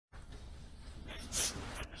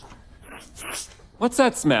What's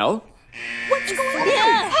that smell? What's going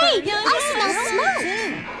on? Hey, I smell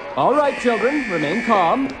smoke. All right, children, remain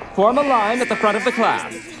calm. Form a line at the front of the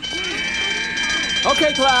class.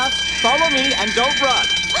 Okay, class, follow me and don't run.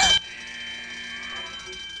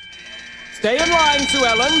 Stay in line, Sue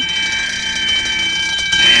Ellen.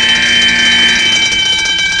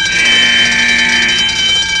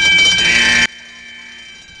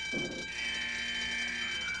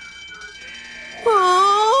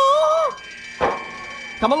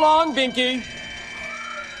 Come along, Binky.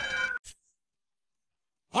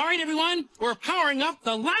 All right, everyone, we're powering up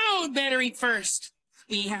the loud battery first.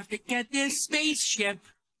 We have to get this spaceship.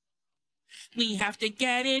 We have to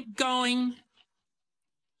get it going.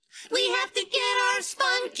 We have to get our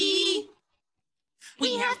Spunky.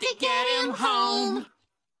 We have to get him home.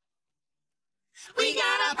 We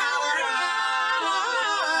gotta power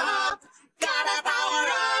up. Gotta power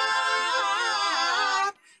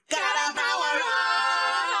up. Gotta power up.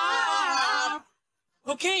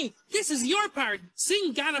 Okay, this is your part.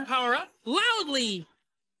 Sing Gotta Power Up loudly.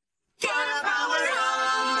 Gotta power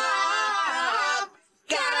up.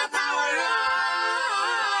 Gotta power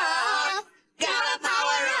up. Gotta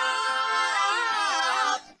power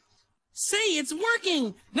up. Say, it's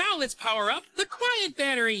working. Now let's power up the quiet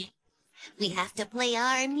battery. We have to play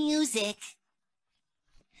our music.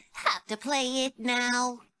 Have to play it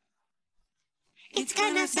now. It's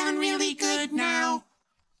gonna sound really good now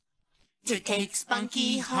to take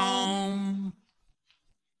Spunky home.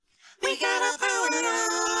 We gotta power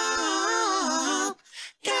up.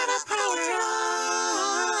 Gotta power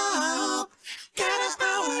up. Gotta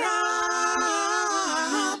power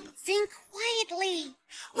up. Sing quietly.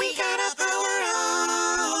 We gotta power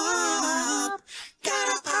up.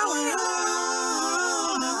 Gotta power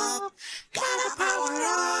up. Gotta power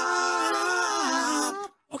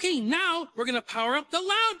up. Okay, now we're gonna power up the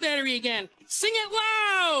loud battery again. Sing it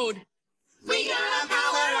loud. We gotta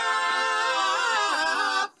power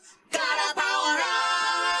up. Gotta power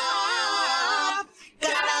up.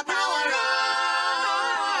 Gotta power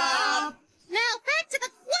up. Now back to the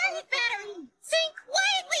quiet battery. Sing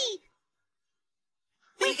quietly.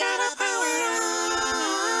 We gotta power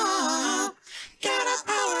up. Gotta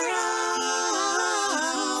power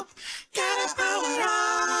up. Gotta power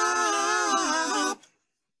up.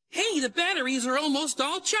 Hey, the batteries are almost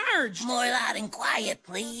all charged. More loud and quiet,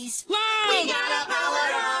 please. Loud! We gotta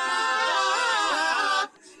power up.